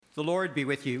The Lord be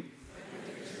with you.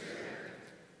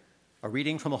 A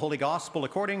reading from the Holy Gospel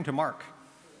according to Mark.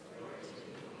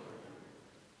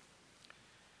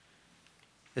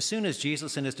 As soon as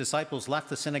Jesus and his disciples left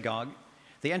the synagogue,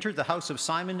 they entered the house of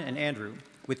Simon and Andrew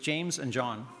with James and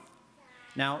John.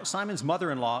 Now, Simon's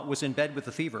mother-in-law was in bed with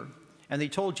a fever, and they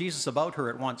told Jesus about her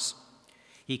at once.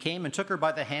 He came and took her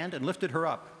by the hand and lifted her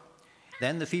up.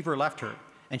 Then the fever left her,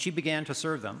 and she began to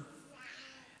serve them.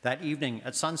 That evening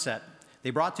at sunset, they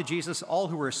brought to Jesus all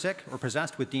who were sick or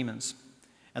possessed with demons,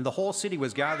 and the whole city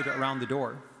was gathered around the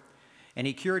door. And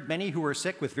he cured many who were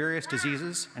sick with various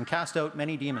diseases and cast out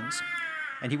many demons.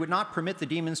 And he would not permit the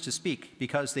demons to speak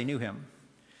because they knew him.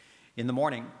 In the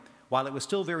morning, while it was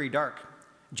still very dark,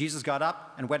 Jesus got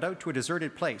up and went out to a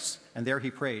deserted place, and there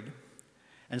he prayed.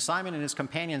 And Simon and his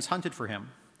companions hunted for him.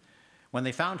 When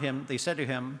they found him, they said to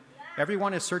him,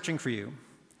 "Everyone is searching for you."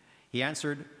 He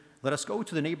answered, "Let us go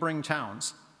to the neighboring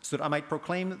towns, so that I might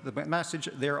proclaim the message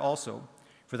there also,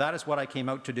 for that is what I came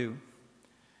out to do."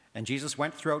 And Jesus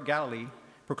went throughout Galilee,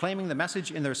 proclaiming the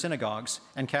message in their synagogues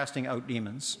and casting out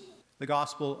demons. The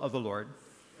Gospel of the Lord.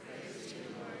 Praise to you,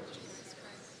 Lord Jesus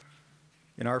Christ.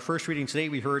 In our first reading today,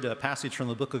 we heard a passage from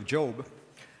the book of Job.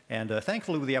 And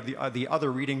thankfully, we have the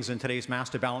other readings in today's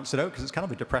Mass to balance it out, because it's kind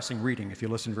of a depressing reading if you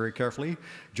listen very carefully.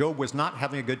 Job was not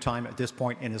having a good time at this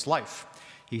point in his life.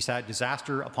 He's had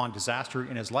disaster upon disaster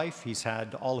in his life. He's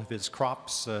had all of his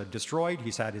crops destroyed.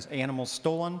 He's had his animals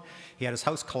stolen. He had his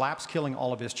house collapse, killing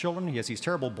all of his children. He has these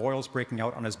terrible boils breaking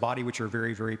out on his body, which are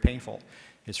very, very painful.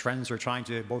 His friends are trying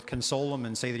to both console him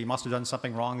and say that he must have done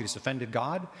something wrong, that he's offended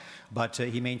God, but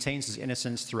he maintains his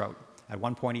innocence throughout. At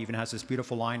one point, he even has this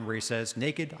beautiful line where he says,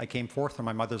 "Naked I came forth from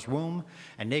my mother's womb,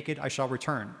 and naked I shall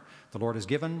return. The Lord has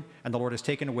given, and the Lord has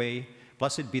taken away.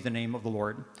 Blessed be the name of the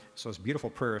Lord." So it's a beautiful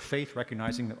prayer of faith,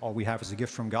 recognizing that all we have is a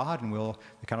gift from God, and we'll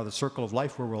kind of the circle of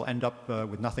life where we'll end up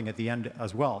with nothing at the end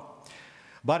as well.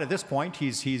 But at this point,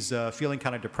 he's feeling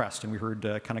kind of depressed, and we heard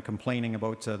kind of complaining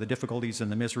about the difficulties and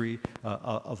the misery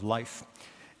of life.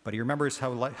 But he remembers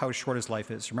how short his life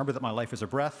is. "Remember that my life is a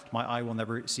breath. My eye will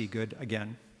never see good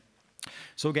again."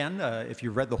 So again, if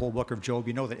you've read the whole book of Job,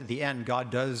 you know that at the end, God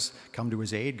does come to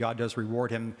his aid. God does reward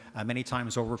him many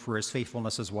times over for his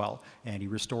faithfulness as well. And he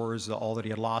restores all that he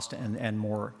had lost and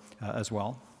more as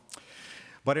well.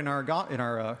 But in our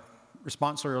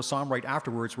responsorial psalm right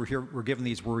afterwards, we're given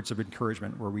these words of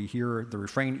encouragement, where we hear the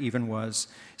refrain even was,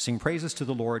 "Sing praises to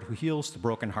the Lord who heals the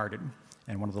brokenhearted."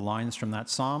 And one of the lines from that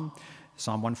psalm,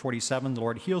 Psalm 147, "The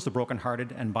Lord heals the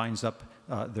brokenhearted and binds up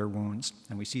their wounds."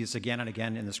 And we see this again and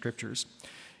again in the scriptures.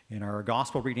 In our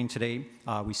gospel reading today,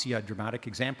 we see a dramatic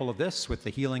example of this with the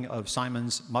healing of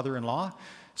Simon's mother-in-law.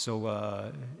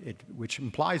 So, which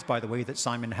implies, by the way, that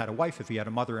Simon had a wife if he had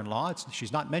a mother-in-law.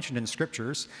 She's not mentioned in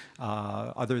scriptures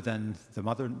other than the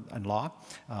mother-in-law.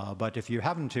 But if you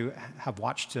happen to have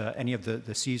watched any of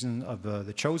the season of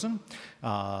The Chosen,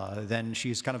 then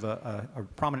she's kind of a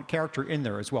prominent character in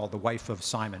there as well, the wife of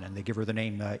Simon, and they give her the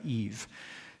name Eve.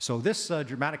 So this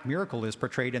dramatic miracle is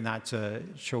portrayed in that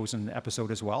Chosen episode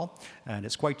as well, and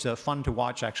it's quite fun to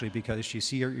watch actually, because you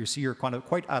see her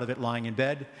quite out of it, lying in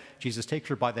bed. Jesus takes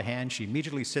her by the hand. She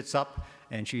immediately sits up,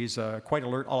 and she's quite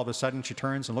alert. All of a sudden, she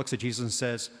turns and looks at Jesus and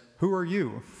says, "Who are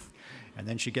you?" And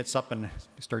then she gets up and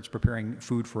starts preparing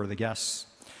food for the guests.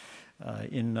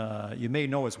 You may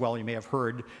know as well, you may have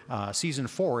heard, season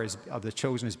 4 of The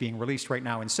Chosen is being released right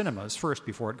now in cinemas first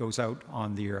before it goes out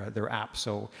on their app.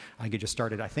 So I think it just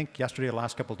started, I think, yesterday, the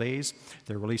last couple of days.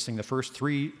 They're releasing the first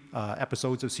 3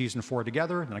 episodes of season 4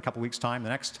 together, and then a couple weeks' time, the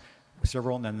next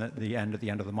several, and then the end at the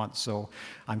end of the month. So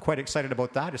I'm quite excited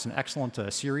about that. It's an excellent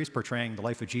series portraying the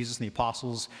life of Jesus and the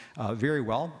apostles very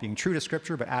well, being true to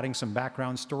Scripture, but adding some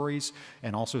background stories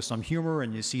and also some humor.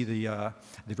 And you see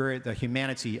the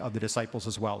humanity of the disciples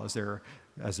as well, as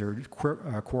they're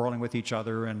quarreling with each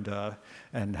other and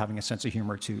having a sense of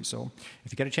humor too. So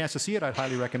if you get a chance to see it, I'd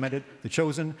highly recommend it. The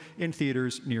Chosen, in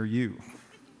theaters near you.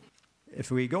 If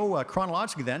we go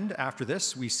chronologically then, after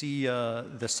this, we see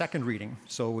the second reading.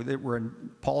 So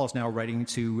Paul is now writing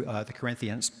to the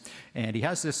Corinthians, and he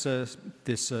has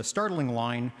this startling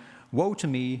line, "Woe to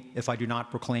me if I do not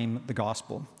proclaim the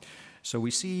gospel." So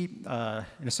we see, in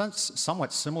a sense,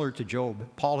 somewhat similar to Job,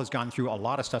 Paul has gone through a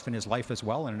lot of stuff in his life as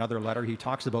well. In another letter, he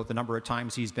talks about the number of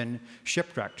times he's been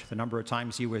shipwrecked, the number of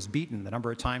times he was beaten, the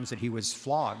number of times that he was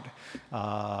flogged,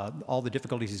 all the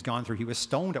difficulties he's gone through. He was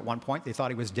stoned at one point. They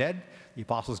thought he was dead. The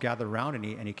apostles gathered around,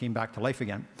 and he came back to life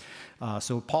again.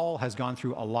 So Paul has gone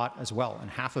through a lot as well. And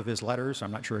half of his letters,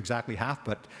 I'm not sure exactly half,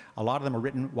 but a lot of them are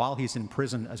written while he's in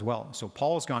prison as well. So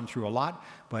Paul's gone through a lot,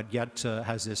 but yet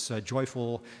has this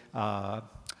joyful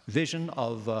vision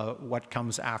of what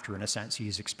comes after, in a sense.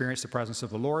 He's experienced the presence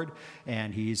of the Lord,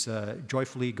 and he's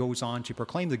joyfully goes on to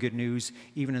proclaim the good news,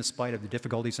 even in spite of the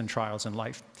difficulties and trials in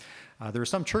life. There are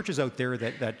some churches out there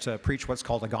that preach what's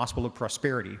called a gospel of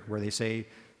prosperity, where they say,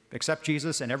 accept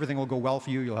Jesus and everything will go well for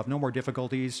you, you'll have no more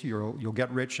difficulties, you'll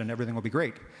get rich and everything will be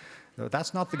great.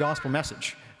 That's not the gospel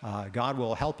message. God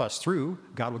will help us through.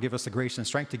 God will give us the grace and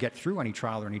strength to get through any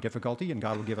trial or any difficulty, and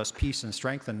God will give us peace and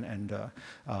strength and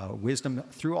wisdom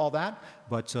through all that.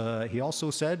 But he also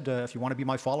said, if you want to be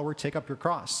my follower, take up your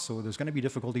cross. So there's going to be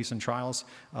difficulties and trials,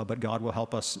 but God will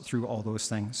help us through all those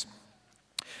things.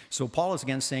 So Paul is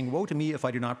again saying, woe to me if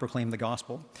I do not proclaim the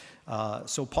gospel.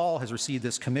 So Paul has received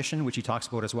this commission, which he talks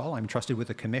about as well. I'm trusted with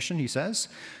a commission, he says.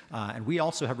 And we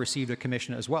also have received a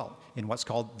commission as well in what's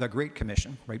called the Great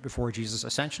Commission. Right before Jesus'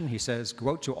 ascension, he says,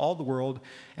 go out to all the world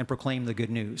and proclaim the good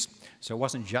news. So it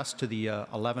wasn't just to the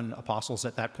 11 apostles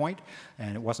at that point,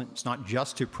 and it's not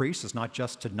just to priests, it's not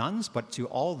just to nuns, but to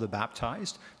all the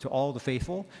baptized, to all the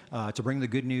faithful, to bring the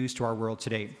good news to our world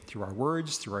today, through our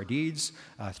words, through our deeds,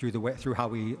 through how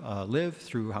we live,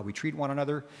 through how we treat one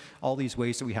another, all these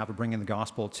ways that we have of bringing the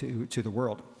gospel to the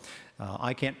world.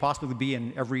 I can't possibly be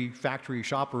in every factory,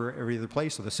 shop, or every other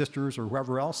place, or the sisters, or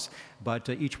whoever else, but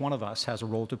each one of us has a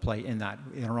role to play in that,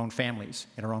 in our own families,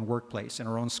 in our own workplace, in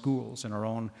our own schools, in our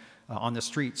own, on the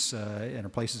streets, in our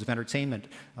places of entertainment,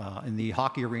 in the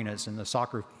hockey arenas, in the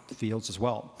soccer fields as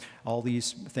well. All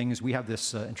these things, we have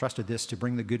this, entrusted this to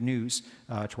bring the good news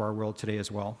to our world today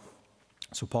as well.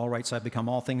 So Paul writes, I've become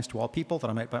all things to all people, that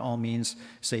I might by all means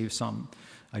save some.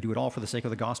 I do it all for the sake of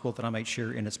the gospel, that I might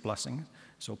share in its blessing.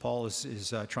 So Paul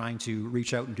is trying to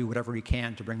reach out and do whatever he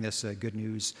can to bring this good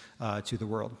news to the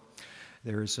world.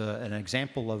 There's an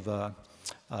example of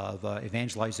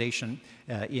evangelization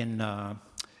in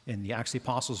the Acts of the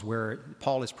Apostles, where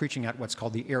Paul is preaching at what's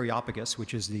called the Areopagus,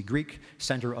 which is the Greek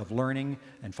center of learning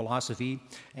and philosophy,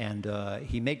 and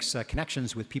he makes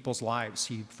connections with people's lives.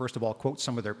 He first of all quotes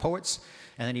some of their poets,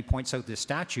 and then he points out this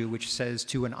statue which says,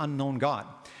 to an unknown God.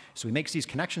 So he makes these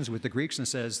connections with the Greeks and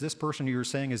says, this person you're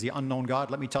saying is the unknown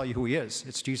God, let me tell you who he is.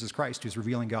 It's Jesus Christ, who's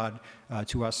revealing God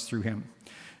to us through him.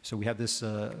 So we have this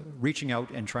reaching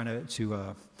out and trying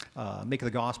to make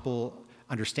the gospel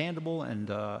understandable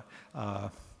and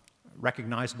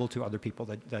recognizable to other people,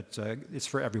 that it's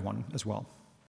for everyone as well.